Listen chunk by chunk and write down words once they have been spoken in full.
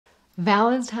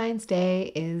Valentine's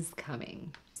Day is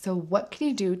coming. So what can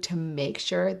you do to make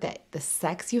sure that the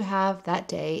sex you have that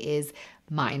day is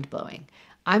mind-blowing?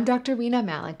 I'm Dr. Rena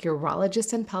Malik,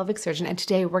 urologist and pelvic surgeon, and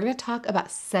today we're going to talk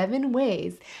about 7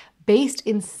 ways based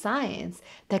in science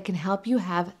that can help you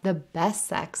have the best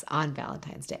sex on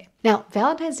Valentine's Day. Now,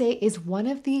 Valentine's Day is one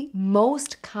of the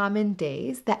most common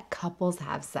days that couples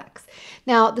have sex.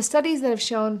 Now, the studies that have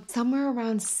shown somewhere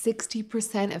around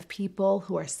 60% of people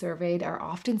who are surveyed are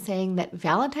often saying that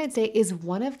Valentine's Day is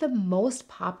one of the most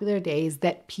popular days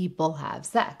that people have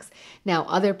sex. Now,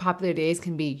 other popular days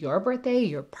can be your birthday,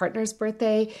 your partner's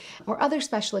birthday, or other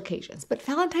special occasions, but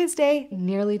Valentine's Day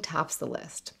nearly tops the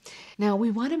list. Now,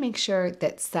 we want to make sure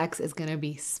that sex is going to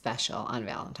be special on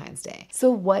Valentine's Day. So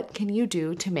what can you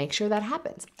do to make sure that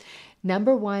happens?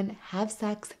 Number 1, have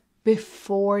sex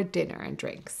before dinner and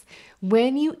drinks.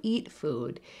 When you eat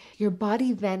food, your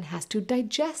body then has to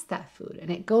digest that food,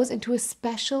 and it goes into a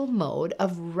special mode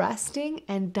of resting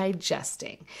and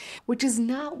digesting, which is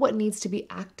not what needs to be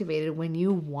activated when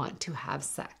you want to have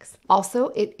sex. Also,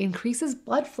 it increases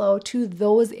blood flow to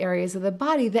those areas of the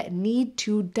body that need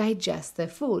to digest the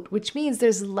food, which means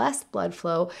there's less blood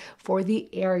flow for the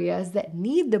areas that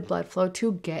need the blood flow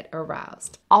to get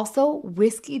aroused. Also,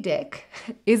 whiskey dick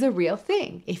is a real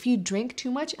thing. If you drink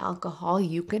too much alcohol,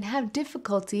 you can have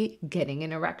difficulty getting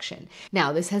an erection.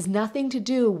 Now, this has nothing to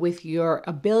do with your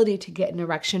ability to get an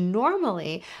erection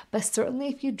normally, but certainly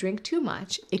if you drink too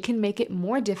much, it can make it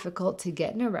more difficult to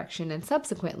get an erection and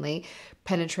subsequently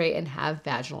penetrate and have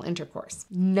vaginal intercourse.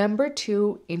 Number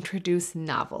 2, introduce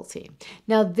novelty.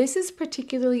 Now, this is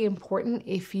particularly important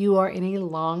if you are in a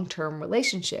long-term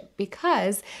relationship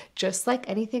because just like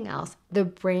anything else, the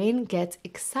brain gets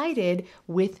excited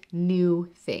with new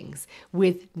things,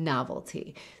 with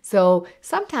novelty. So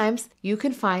sometimes you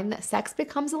can find that sex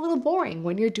becomes a little boring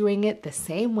when you're doing it the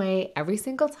same way every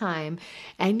single time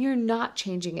and you're not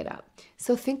changing it up.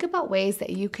 So think about ways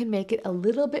that you can make it a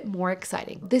little bit more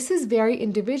exciting. This is very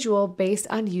individual based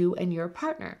on you and your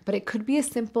partner, but it could be as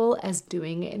simple as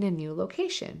doing it in a new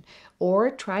location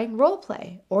or trying role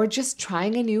play or just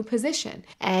trying a new position.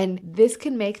 And this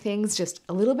can make things just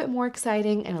a little bit more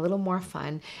exciting and a little more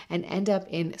fun and end up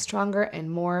in stronger and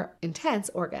more intense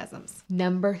orgasms.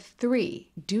 Number 3,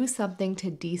 do something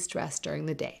to de-stress during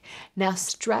the day. Now,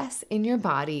 stress in your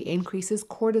body increases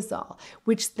cortisol,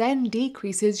 which then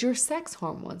decreases your sex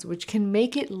hormones, which can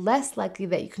make it less likely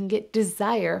that you can get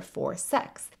desire for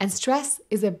sex. And stress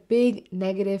is a big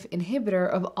negative inhibitor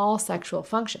of all sexual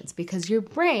functions because your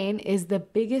brain is the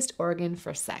biggest organ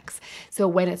for sex. So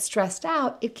when it's stressed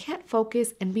out, it can't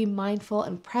focus and be mindful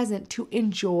and present to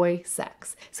enjoy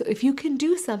sex. So if you can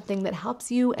do something that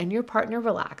helps you and your partner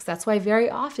relax, that's why very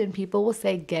often people will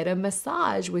say get a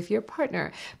massage with your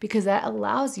partner because that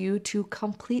allows you to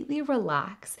completely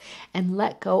relax and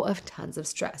let go of tons of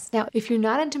stress. Now, if you're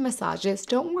not into massages,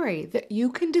 don't worry that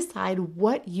you can decide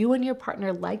what you and your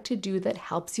partner like to do that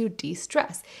helps you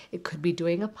de-stress. It could be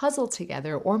doing a puzzle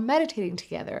together or meditating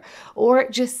together or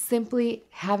just simply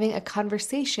having a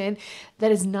conversation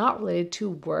that is not related to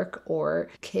work or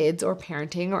kids or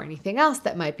parenting or anything else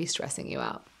that might be stressing you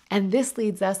out. And this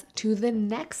leads us to the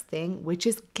next thing, which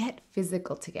is get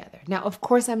physical together. Now, of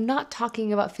course, I'm not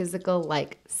talking about physical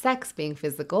like sex being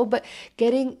physical, but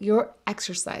getting your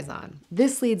exercise on.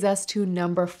 This leads us to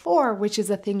number 4, which is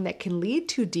a thing that can lead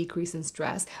to decrease in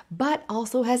stress, but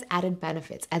also has added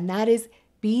benefits, and that is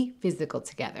be physical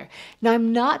together. Now,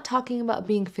 I'm not talking about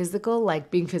being physical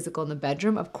like being physical in the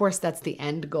bedroom. Of course, that's the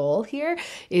end goal here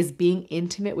is being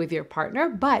intimate with your partner,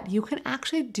 but you can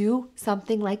actually do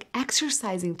something like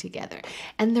exercising together.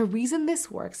 And the reason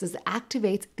this works is it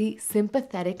activates the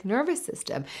sympathetic nervous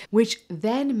system, which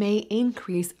then may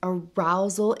increase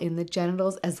arousal in the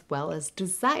genitals as well as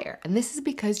desire. And this is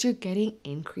because you're getting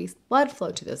increased blood flow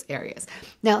to those areas.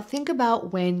 Now, think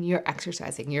about when you're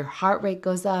exercising, your heart rate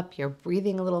goes up, you're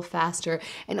breathing a little faster,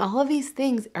 and all of these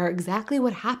things are exactly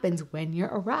what happens when you're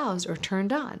aroused or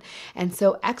turned on. And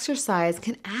so exercise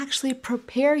can actually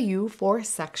prepare you for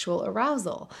sexual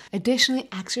arousal. Additionally,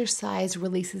 exercise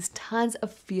releases tons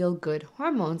of feel-good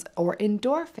hormones or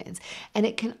endorphins, and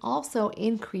it can also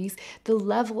increase the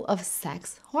level of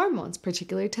sex hormones,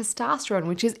 particularly testosterone,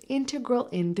 which is integral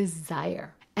in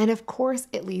desire. And of course,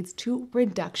 it leads to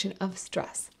reduction of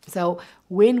stress. So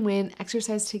win-win,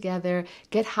 exercise together,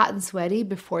 get hot and sweaty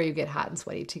before you get hot and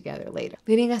sweaty together later.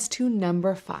 Leading us to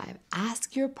number 5,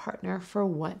 ask your partner for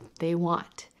what they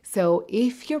want. So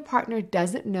if your partner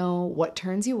doesn't know what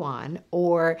turns you on,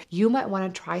 or you might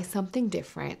want to try something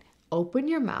different, open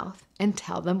your mouth and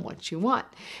tell them what you want.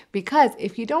 Because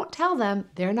if you don't tell them,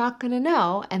 they're not going to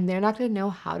know, and they're not going to know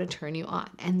how to turn you on.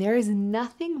 And there is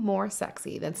nothing more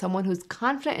sexy than someone who's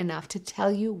confident enough to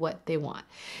tell you what they want.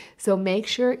 So make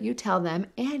sure you tell them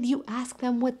and you ask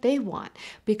them what they want,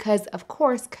 because of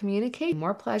course, communicate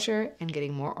more pleasure and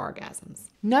getting more orgasms.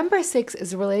 Number 6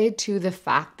 is related to the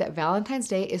fact that Valentine's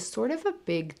Day is sort of a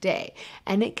big day,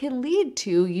 and it can lead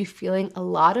to you feeling a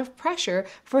lot of pressure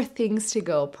for things to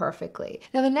go perfectly.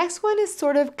 Now, the next one is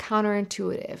sort of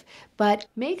counterintuitive, but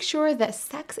make sure that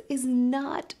sex is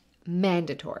not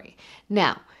mandatory.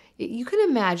 Now, you can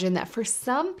imagine that for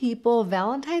some people,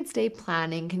 Valentine's Day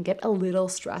planning can get a little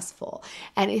stressful.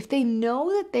 And if they know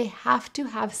that they have to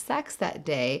have sex that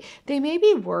day, they may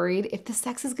be worried if the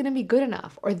sex is going to be good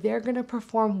enough or they're going to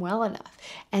perform well enough.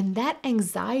 And that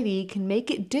anxiety can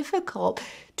make it difficult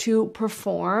to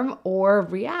perform or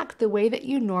react the way that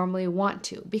you normally want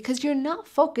to, because you're not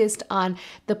focused on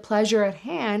the pleasure at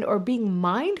hand or being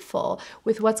mindful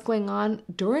with what's going on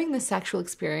during the sexual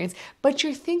experience, but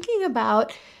you're thinking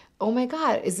about, oh my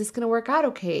God, is this going to work out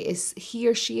okay? Is he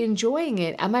or she enjoying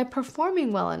it? Am I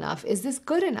performing well enough? Is this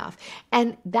good enough?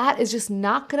 And that is just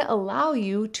not going to allow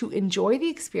you to enjoy the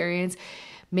experience,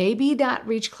 maybe not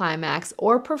reach climax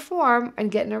or perform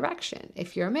and get an erection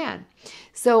if you're a man.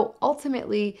 So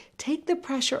ultimately, take the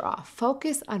pressure off.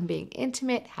 Focus on being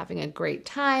intimate, having a great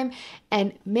time,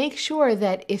 and make sure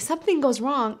that if something goes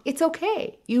wrong, it's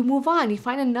okay. You move on. You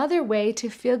find another way to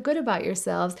feel good about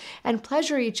yourselves and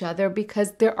pleasure each other,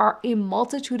 because there are a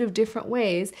multitude of different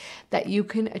ways that you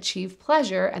can achieve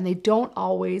pleasure, and they don't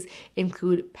always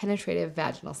include penetrative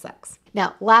vaginal sex.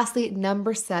 Now, lastly,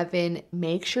 number 7,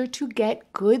 make sure to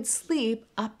get good sleep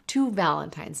up to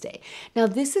Valentine's Day. Now,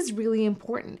 this is really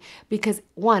important because,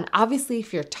 one, obviously,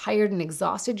 if you're tired and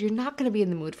exhausted, you're not going to be in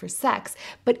the mood for sex.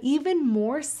 But even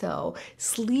more so,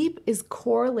 sleep is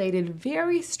correlated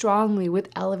very strongly with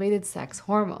elevated sex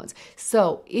hormones.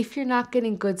 So if you're not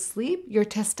getting good sleep, your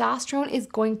testosterone is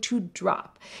going to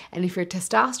drop. And if your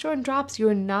testosterone drops,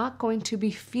 you're not going to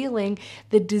be feeling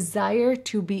the desire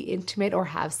to be intimate or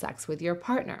have sex with your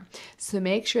partner. So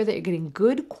make sure that you're getting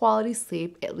good quality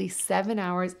sleep, at least 7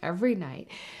 hours every night,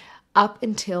 up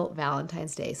until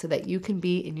Valentine's Day, so that you can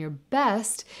be in your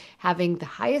best, having the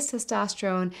highest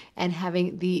testosterone and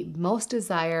having the most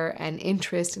desire and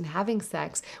interest in having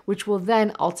sex, which will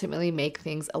then ultimately make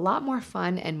things a lot more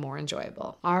fun and more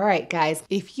enjoyable. All right, guys,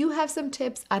 if you have some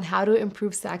tips on how to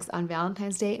improve sex on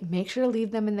Valentine's Day, make sure to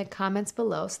leave them in the comments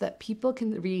below so that people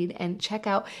can read and check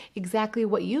out exactly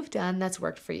what you've done that's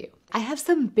worked for you. I have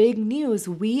some big news.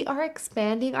 We are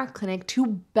expanding our clinic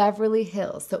to Beverly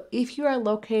Hills. So if you are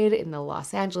located in the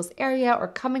Los Angeles area or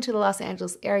coming to the Los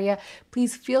Angeles area,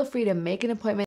 please feel free to make an appointment